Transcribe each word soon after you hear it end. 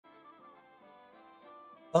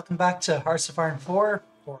Welcome back to Hearts of Iron 4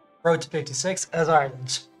 for Road to 56 as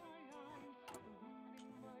Ireland.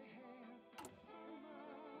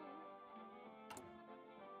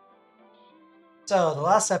 So, the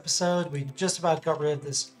last episode, we just about got rid of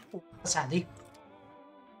this. Ooh, that's handy.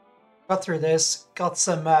 Got through this, got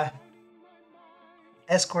some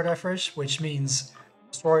escort effort, which means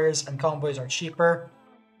destroyers and convoys are cheaper,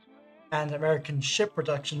 and American ship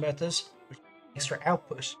production methods, which extra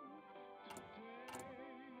output.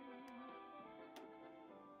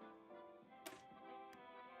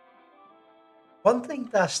 One thing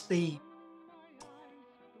that the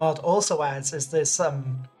mod also adds is this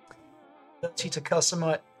ability to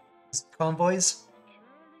customize convoys.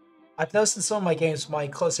 I've noticed in some of my games, my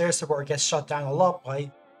close air support gets shut down a lot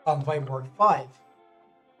by Convoy Ward 5.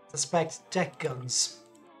 Suspect deck guns.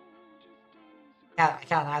 I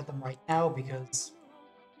can't add them right now because.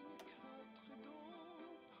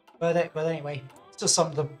 But anyway, it's just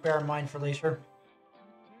something to bear in mind for later.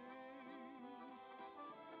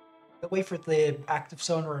 I'll wait for the active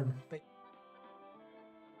sonar and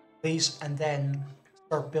these, and then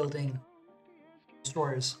start building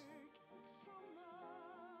destroyers.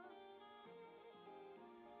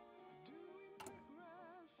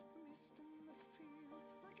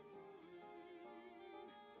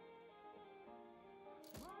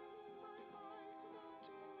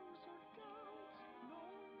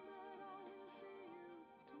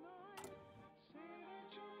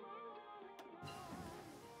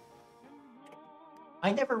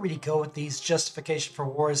 I never really go with these justification for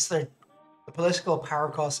wars. The political power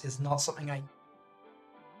cost is not something I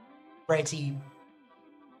ready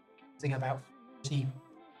think about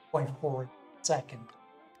 40.4 second.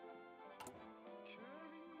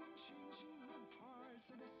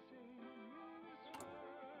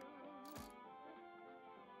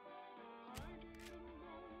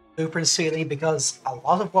 Blueprint stealing, because a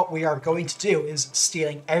lot of what we are going to do is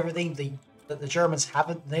stealing everything that the Germans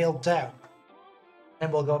haven't nailed down.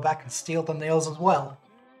 Then we'll go back and steal the nails as well.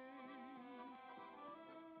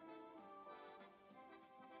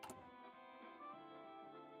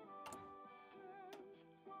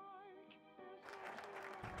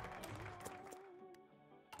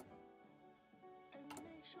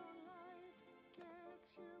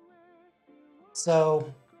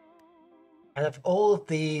 So, out of all of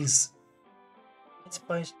these,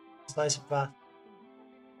 slice of that,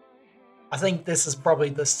 I think this is probably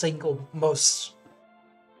the single most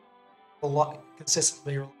a lot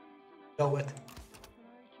consistently go with.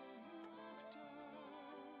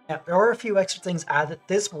 Yeah, there are a few extra things added.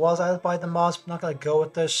 This was added by the mods, but I'm not going to go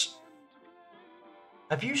with this.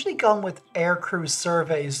 I've usually gone with aircrew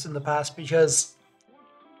surveys in the past because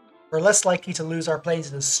we're less likely to lose our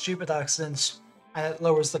planes in a stupid accident, and it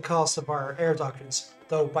lowers the cost of our air doctrines,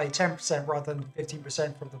 though by 10% rather than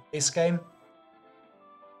 15% from the base game.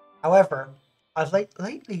 However,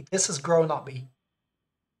 lately this has grown on me.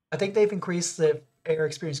 I think they've increased the air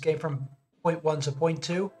experience game from 0.1 to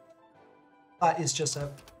 0.2. That is just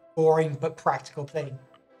a boring but practical thing.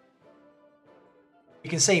 You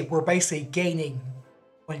can see we're basically gaining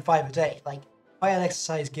 0.5 a day. Like, why an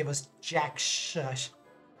exercise give us jack shit?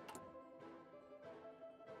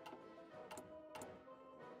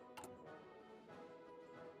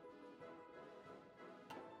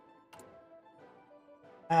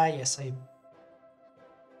 Yes,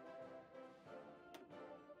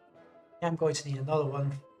 I'm going to need another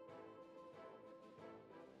one.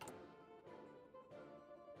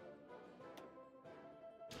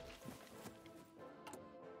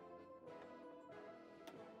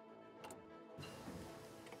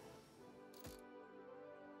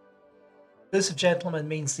 This gentleman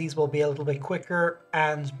means these will be a little bit quicker,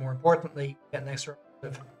 and more importantly, get an extra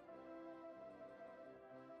objective.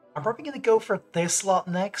 I'm probably going to go for this slot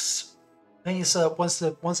next. Then so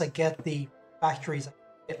once I get the factories,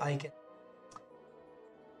 I can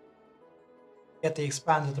get the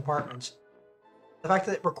expanded department. The fact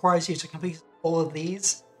that it requires you to complete all of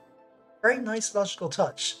these, very nice logical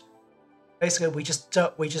touch. Basically, we just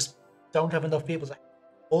don't have enough people to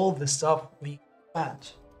all this stuff we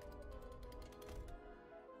expand.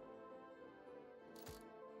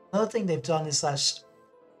 Another thing they've done is that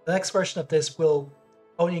the next version of this will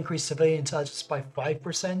only increase civilian intelligence by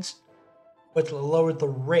 5%, but it'll lower the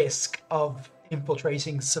risk of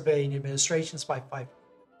infiltrating civilian administrations by 5%.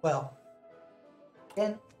 Well,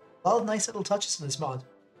 again, a lot of nice little touches in this mod.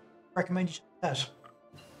 Recommend you check it out.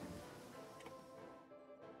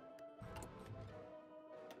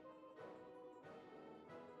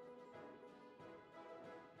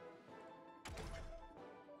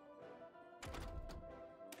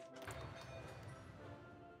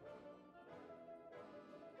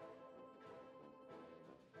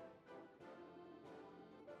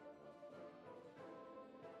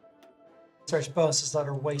 research bonuses that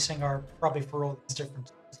are wasting are probably for all these different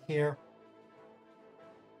things here.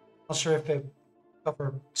 Not sure if it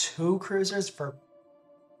cover 2 cruisers for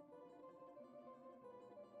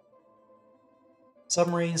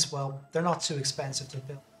submarines. Well, they're not too expensive to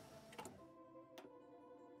build.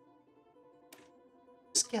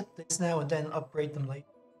 Just get this now and then upgrade them later.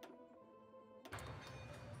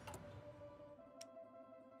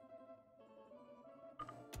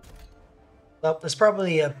 Well, there's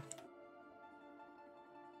probably a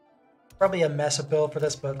mess of build for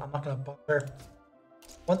this, but I'm not going to bother.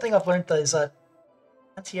 One thing I've learned is that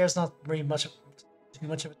anti-air is not really too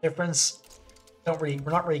much of a difference. We're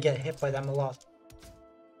not really getting hit by them a lot.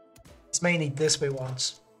 It's mainly this we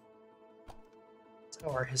want.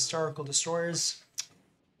 So our historical destroyers.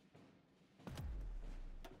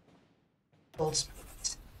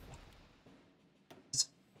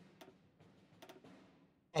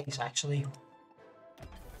 Eight actually.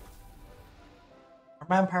 Our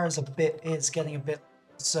manpower is getting a bit,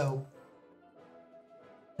 so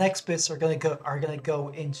next bits are gonna go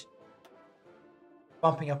into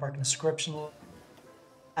bumping up our conscription,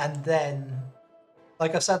 and then,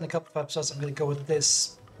 like I've said in a couple of episodes, I'm gonna go with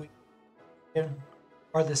this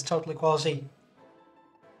or this total equality.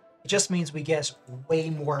 It just means we get way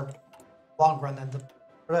more long run, and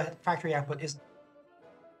the factory output isn't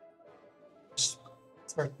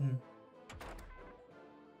certain.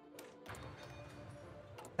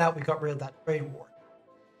 Now we got rid of that trade war.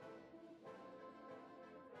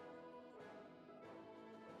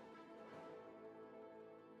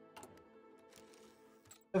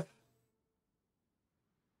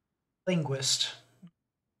 Linguist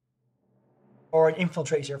or an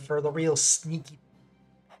infiltrator for the real sneaky.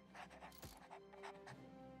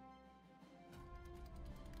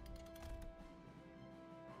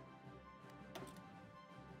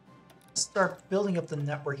 Start building up the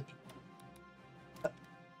network.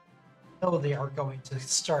 No, they are going to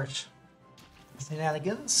start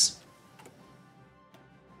shenanigans.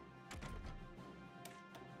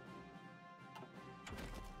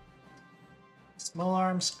 Small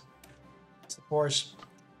arms, support,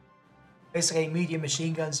 basically medium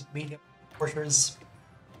machine guns, medium mortars.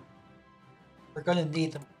 We're going to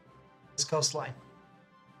need them on this coastline.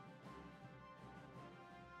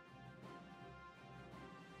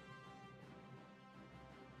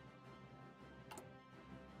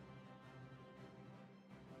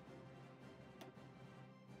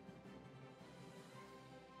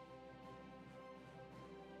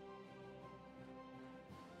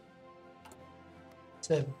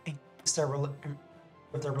 To increase their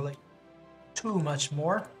relate too much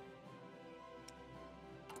more.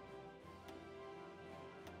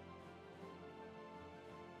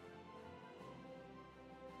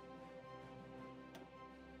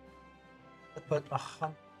 Put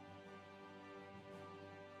 100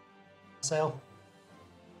 sale.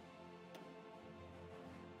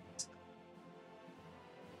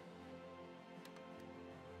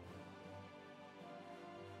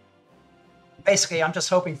 Basically, I'm just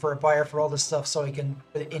hoping for a buyer for all this stuff so I can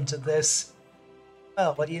put it into this.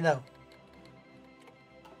 Well, what do you know?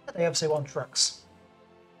 They obviously want trucks.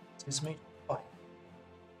 Excuse me. Fine.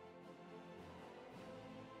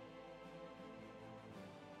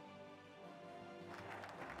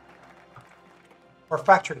 More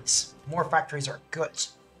factories. More factories are good.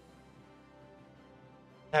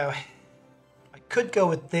 Now, I could go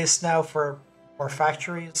with this now for more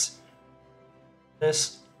factories.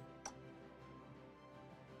 This.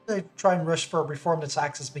 Try and rush for reform the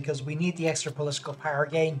taxes because we need the extra political power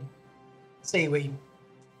gain. See,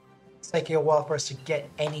 it's taking a while for us to get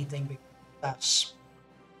anything that's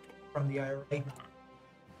from the IRA.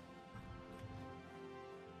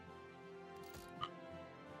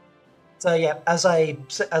 So yeah, as I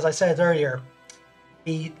said earlier,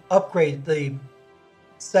 the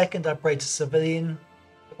second upgrade to civilian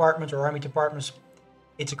department or army department,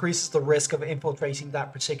 it decreases the risk of infiltrating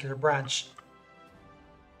that particular branch.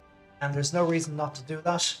 And there's no reason not to do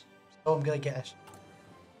that, so I'm gonna get it.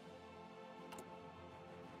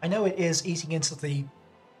 I know it is eating into the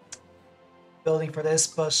building for this,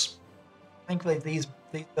 but thankfully these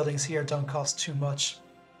buildings here don't cost too much.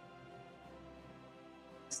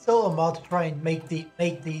 Still a mod to try and make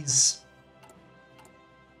these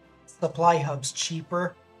supply hubs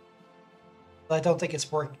cheaper, but I don't think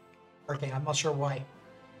it's working. I'm not sure why.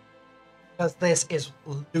 Because this is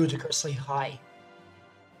ludicrously high.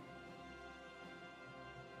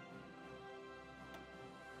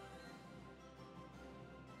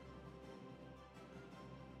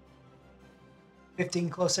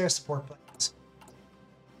 $15 close air support planes.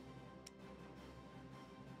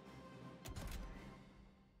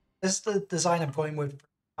 this is the design I'm going with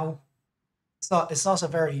now. It's not a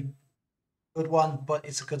very good one, but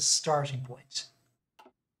it's a good starting point.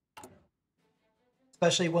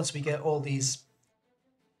 Especially once we get all these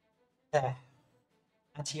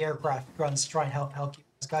anti-aircraft guns to try and help keep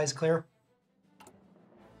the skies clear.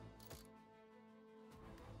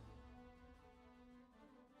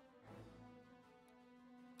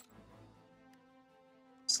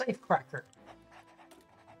 Safe cracker.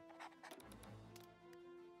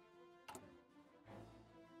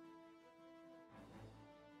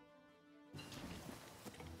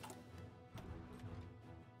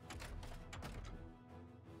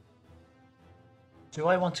 Do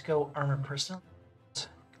I want to go armored personnel?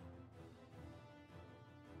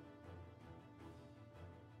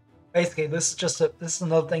 Basically, this is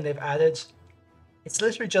another thing they've added. It's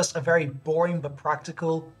literally just a very boring but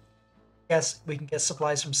practical. Yes, we can get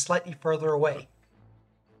supplies from slightly further away.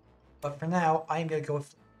 But for now, I'm going to go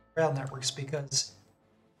with rail networks because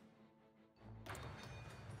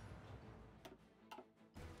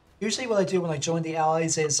usually what I do when I join the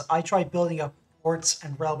Allies is I try building up ports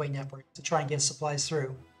and railway networks to try and get supplies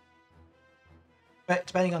through. But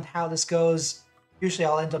depending on how this goes, usually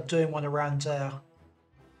I'll end up doing one around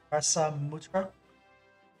Rasamutra.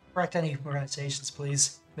 Correct any pronunciations,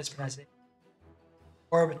 please. Mispronunciation.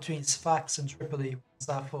 Or between Sfax and Tripoli, once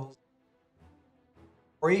that falls.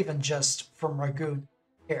 Or even just from Rangoon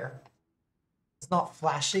here. It's not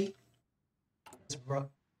flashy, it's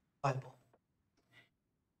reliable.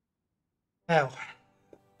 Now,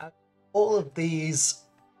 all of these,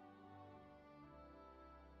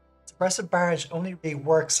 suppressive barrage only really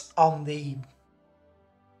works on the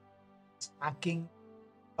stacking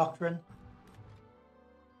doctrine.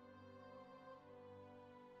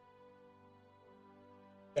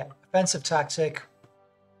 Yeah, offensive tactic.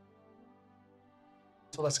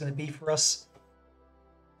 That's what that's going to be for us.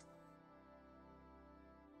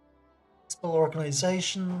 Spell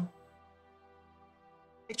organization.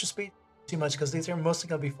 Extra speed too much because these are mostly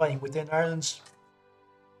going to be fighting within Ireland.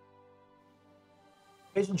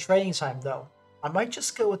 Division training time though. I might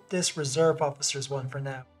just go with this reserve officers one for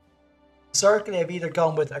now. Historically, I've either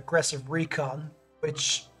gone with aggressive recon,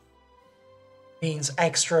 which means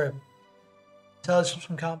extra intelligence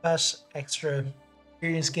from combat, extra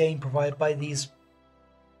experience gain provided by these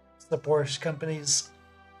support companies.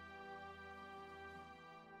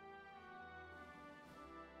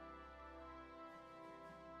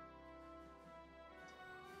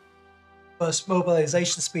 But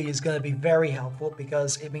mobilization speed is going to be very helpful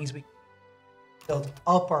because it means we build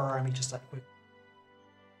up our army just that quick.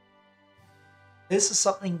 This is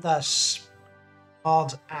something that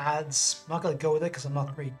mod adds. I'm not going to go with it because I'm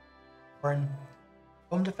not really born.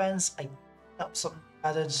 Home defense, I that was something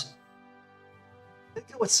added. I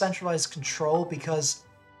think go with centralized control because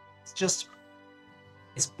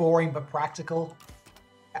it's boring but practical.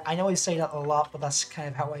 I know I say that a lot, but that's kind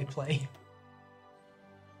of how I play.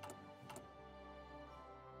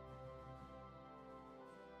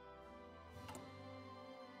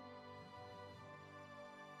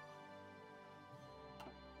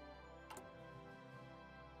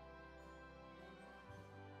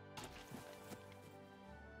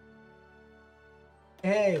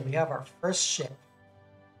 Hey, we have our first ship.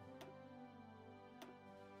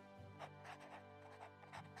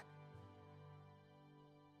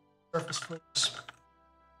 Surface fleet.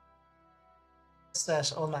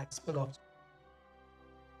 Slash Olmax below.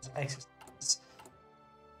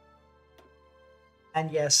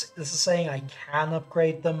 And yes, this is saying I can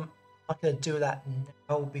upgrade them. I'm not going to do that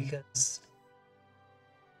now because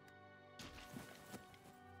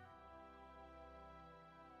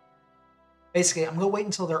basically I'm going to wait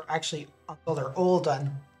until they're all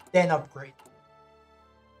done, then upgrade.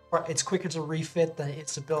 But it's quicker to refit than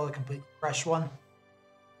it's to build a complete fresh one.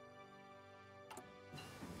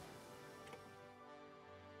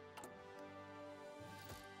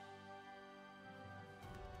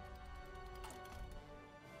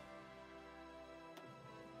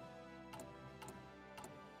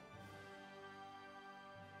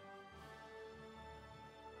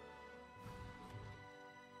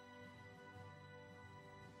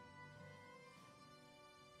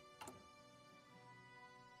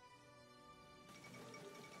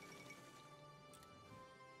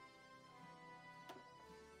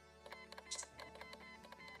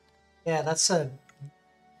 Yeah, that's a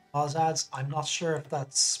Oz. I'm not sure if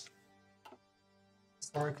that's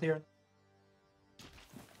historically or not.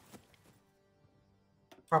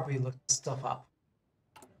 Probably look this stuff up.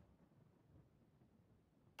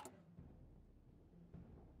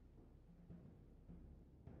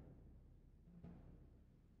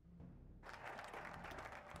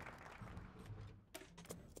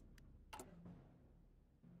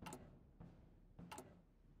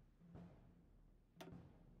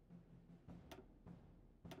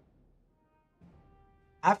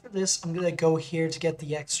 After this, I'm gonna go here to get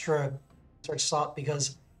the extra search slot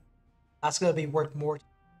because that's gonna be worth more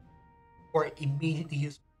immediately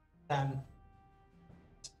useful than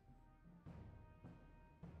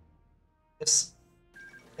this.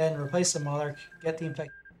 Then replace the monarch, get the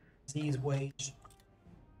infected disease wage,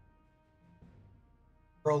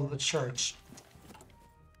 roll the church.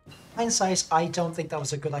 Hindsight, I don't think that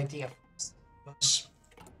was a good idea. But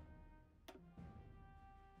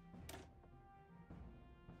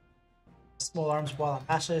small arms while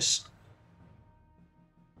I'm at it.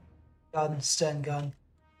 Gun, Sten gun.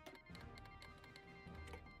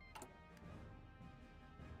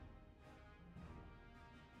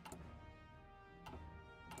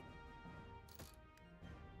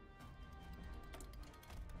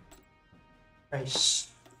 Right.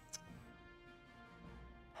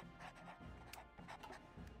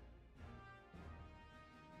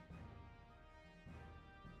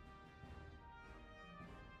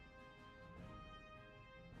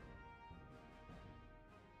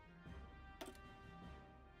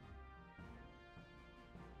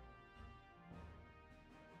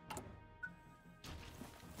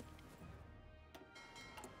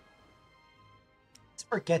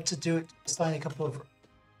 Forget to do it. Assign a couple of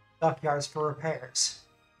dockyards for repairs.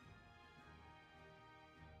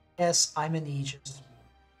 Yes, I'm in Egypt.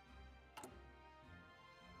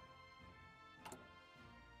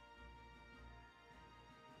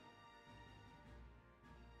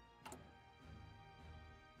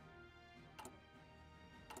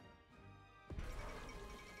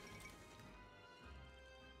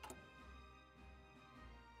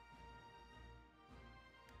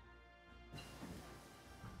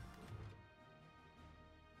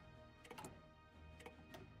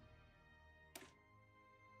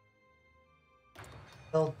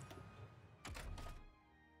 Well,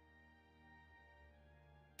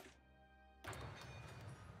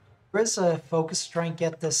 there is a focus to try and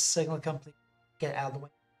get this signal company get out of the way.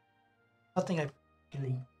 Nothing I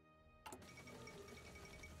really.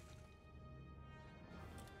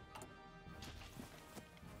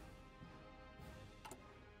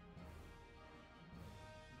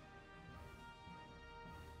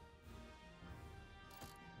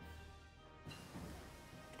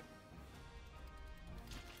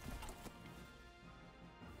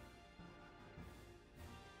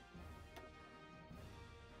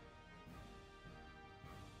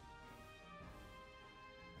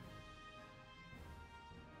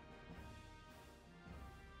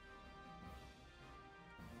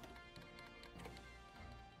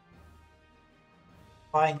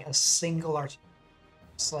 Buying a single art.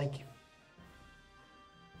 It's like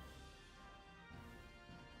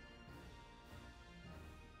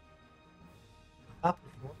up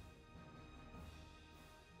before.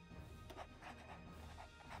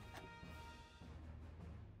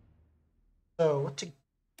 So what to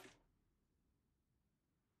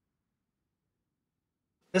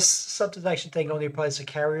this subsidization thing only applies to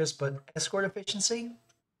carriers, but escort efficiency?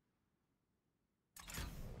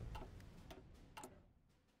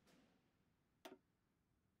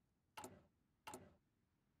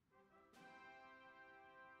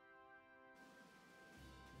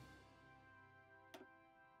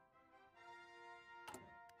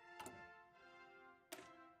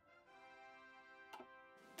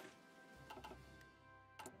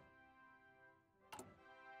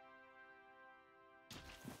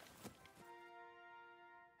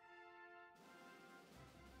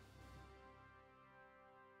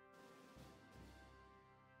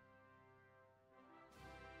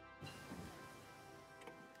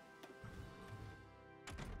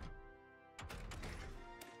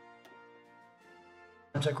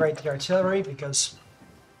 Integrate the artillery because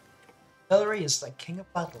artillery is the king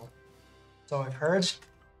of battle. So I've heard. The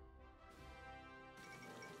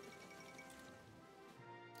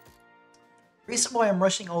reason why I'm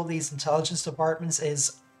rushing all these intelligence departments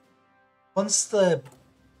is once the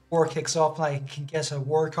war kicks off and I can get a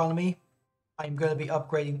war economy, I'm going to be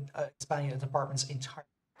upgrading, expanding the departments entirely.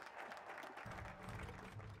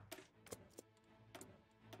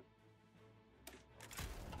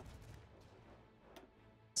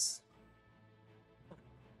 It's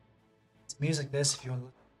music this if you want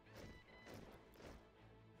to.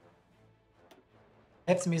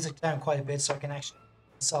 I have the music down quite a bit so I can actually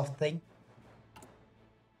myself think.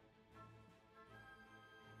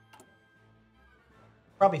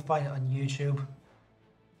 Probably find it on YouTube.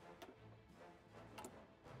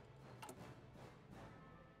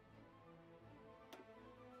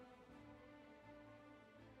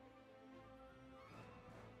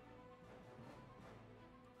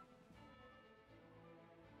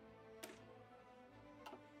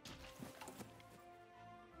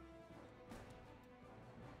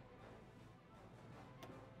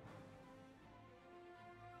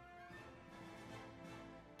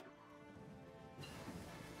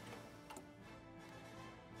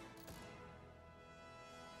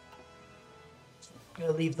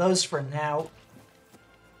 Gonna leave those for now.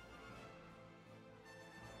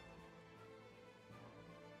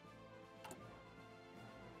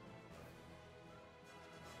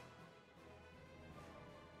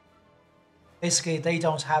 Basically, they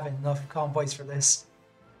don't have enough convoys for this.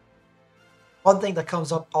 One thing that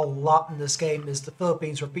comes up a lot in this game is the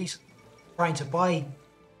Philippines repeatedly trying to buy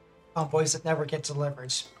convoys that never get delivered.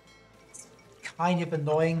 It's kind of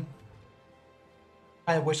annoying.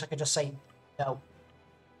 I wish I could just say no.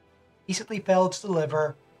 Recently failed to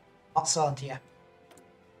deliver, not selling to you.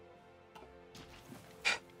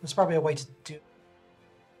 There's probably a way to do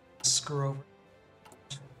screw over.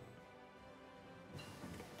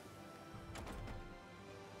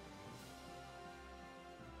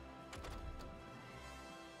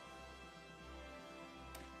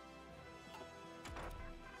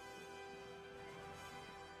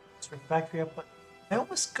 Factory output. I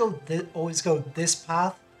almost always go this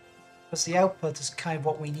path because the output is kind of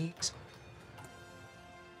what we need.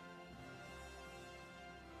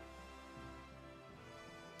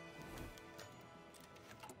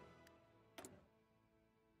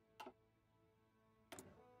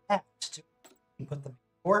 To put them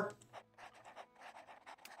before.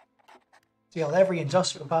 See how every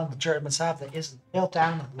industrial compound the Germans have that isn't built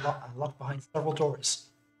down and locked behind several doors.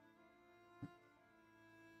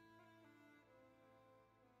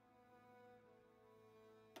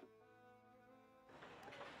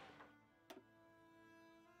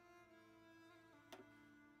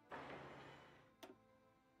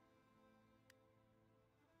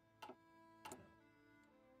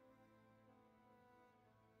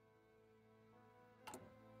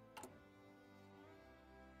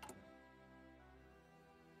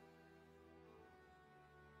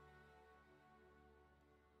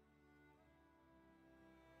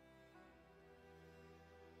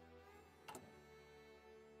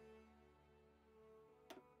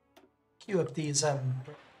 Queue up these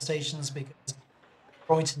stations because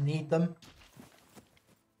we're going to need them.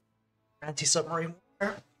 Anti-submarine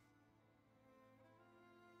warfare.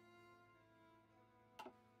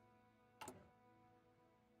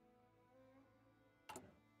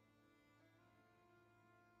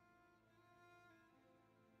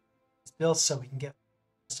 It's built so we can get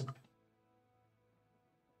some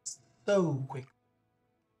so quick.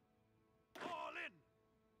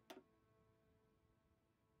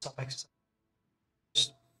 Stop exercise.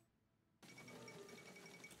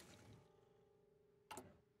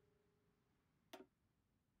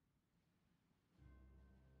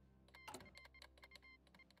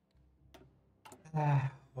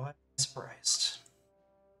 What? I'm surprised.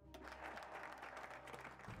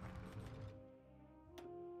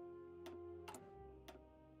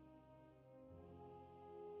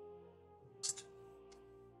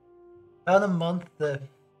 About a month, we're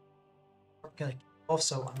gonna keep off,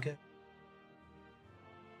 so I'm good.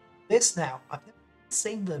 This now, I've never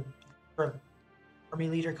seen the army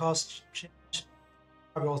leader cost change.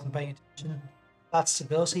 Probably wasn't paying attention. That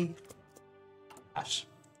stability. Gosh.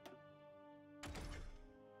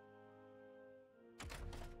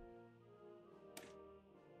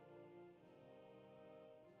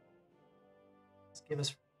 Let's give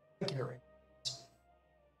us regular rates.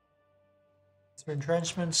 For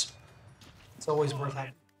entrenchments, it's always worth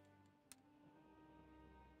having.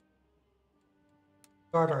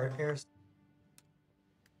 Guard our airs.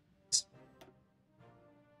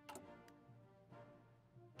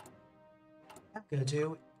 What I'm gonna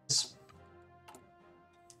do is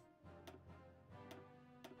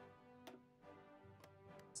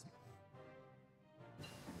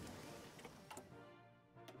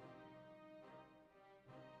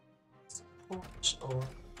support or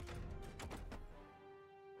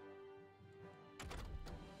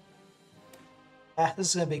this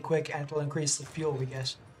is gonna be quick and it'll increase the fuel we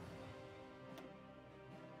get.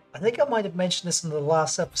 I think I might have mentioned this in the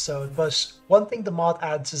last episode, but one thing the mod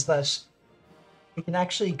adds is that we can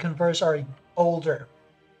actually convert our older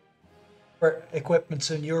equipment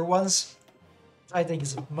to newer ones. I think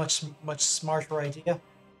is a much smarter idea.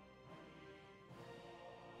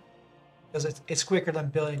 Because it's quicker than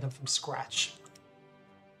building them from scratch.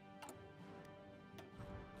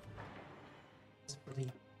 It's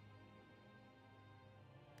pretty...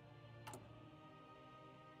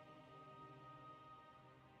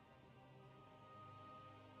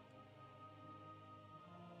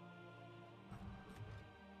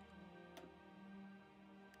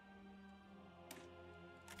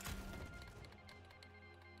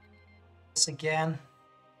 Again.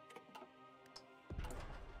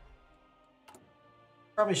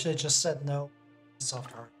 Probably should have just said no.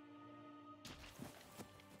 Soft hard.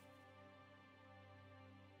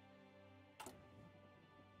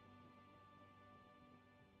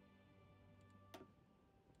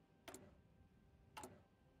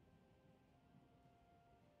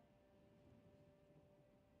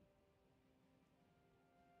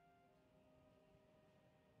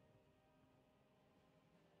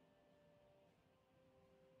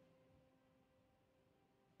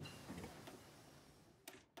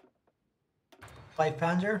 Light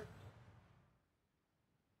Pounder.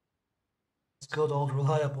 It's good old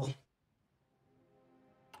reliable.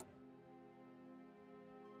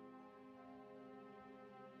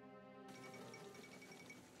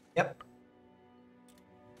 Yep.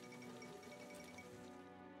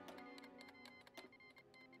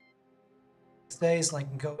 Stays, and I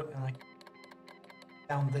can go and like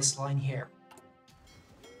down this line here.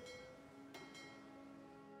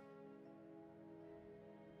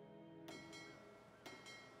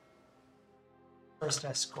 First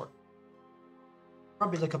escort.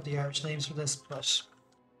 Probably look up the Irish names for this, but it's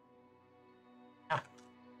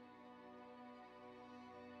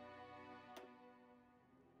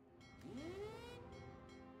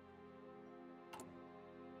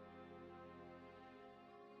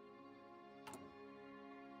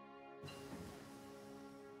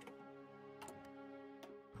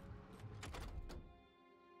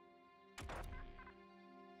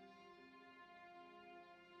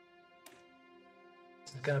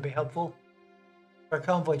gonna be helpful. Our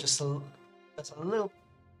convoy just that's a little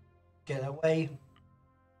get away.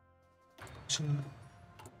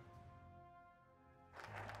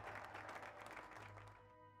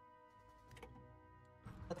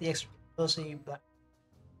 Let the extra ability, but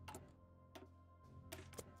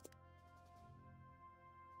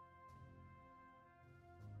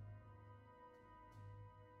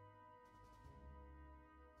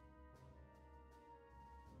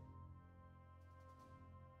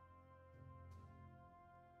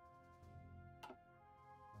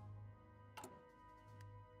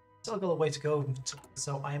still got a way to go.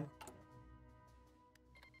 So I'm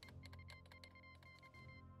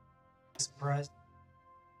surprised.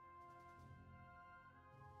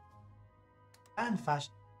 And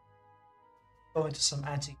fashion. Go into some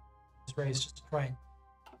anti-rays just to try and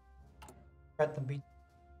let them be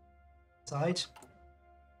side.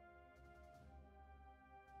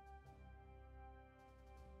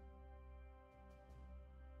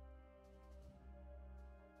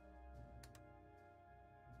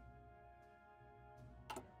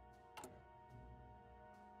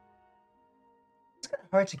 It's kind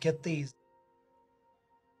of hard to get these.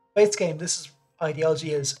 Base game, this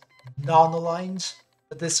ideology is non-aligned,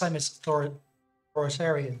 but this time it's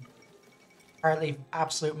authoritarian. Apparently,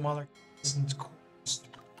 absolute monarchy isn't caused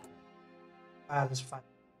by this fact.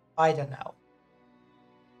 I don't know.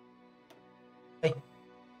 Hey.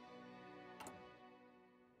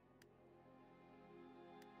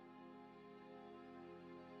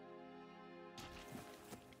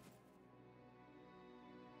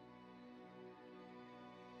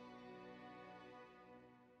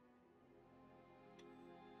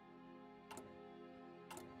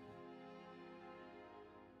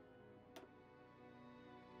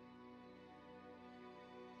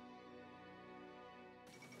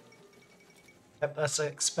 Yep, that's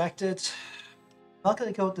expected. I'm not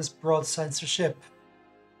going to go with this broad censorship.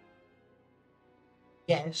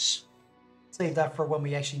 Yes. Save that for when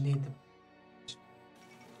we actually need them. The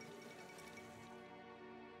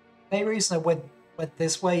main reason I went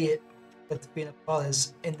this way with being a bot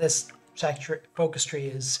is in this focus tree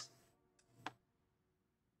is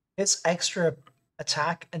its extra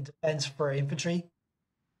attack and defense for infantry.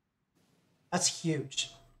 That's huge.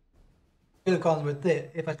 Could have gone with it.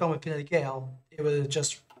 If I'd gone with Pinot Gale, it would have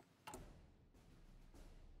just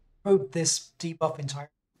removed this debuff entirely.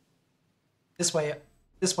 This way,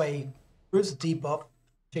 removes the debuff,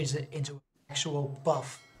 changes it into an actual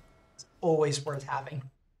buff. It's always worth having.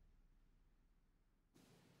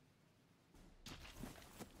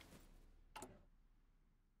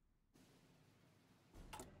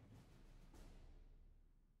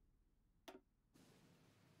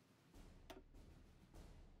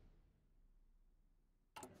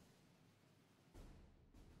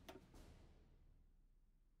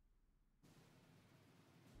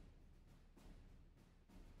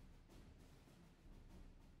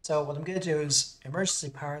 So what I'm going to do is emergency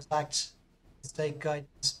powers act, state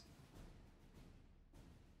guidance,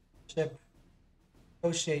 ship,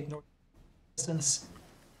 negotiate north distance.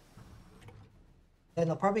 Then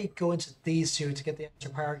I'll probably go into these two to get the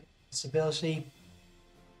extra power stability.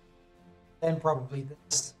 Then probably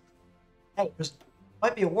this. Hey, there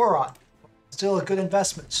might be a war on. Still a good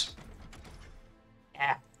investment.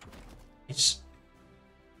 Yeah. It's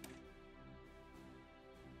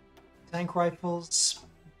tank rifles.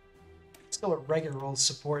 Let's go with regular old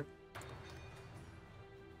support.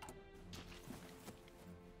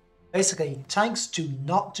 Basically, tanks do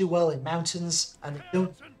not do well in mountains and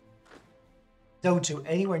don't do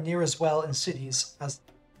anywhere near as well in cities as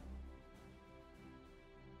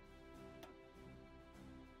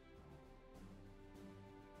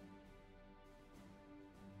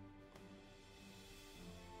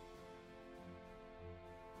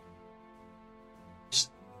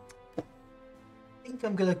think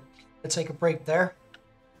I'm gonna take a break there.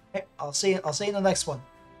 Okay, I'll see you in the next one.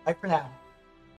 Bye for now.